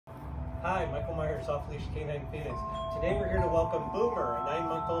Hi, Michael Myers, off-leash canine Phoenix. Today we're here to welcome Boomer, a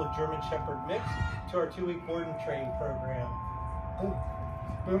 9-month-old German Shepherd mix, to our 2-week board and train program.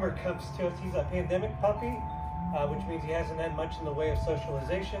 Boomer comes to us, he's a pandemic puppy, which means he hasn't had much in the way of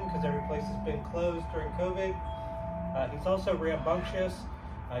socialization because every place has been closed during COVID. He's also rambunctious.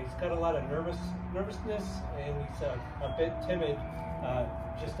 He's got a lot of nervousness, and he's a bit timid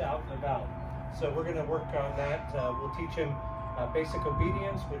just out and about. So we're going to work on that. We'll teach him basic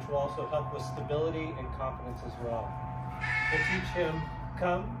obedience, which will also help with stability and confidence as well. We'll teach him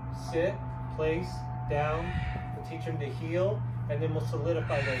come, sit, place, down. We'll teach him to heel, and then we'll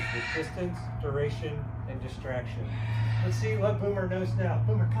solidify those with distance, duration, and distraction. Let's see what Boomer knows now.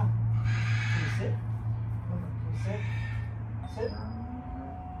 Boomer, come. Can you sit? Boomer, can you sit? Sit.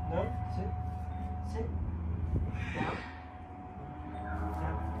 No? Sit. Sit. Down.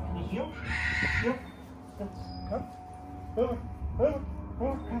 Down. Can you heel? Heel. Come. Boomer. Boomer.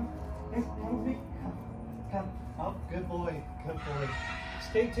 Boomer, come. Come. Oh, good boy. Good boy.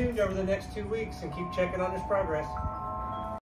 Stay tuned over the next 2 weeks and keep checking on his progress.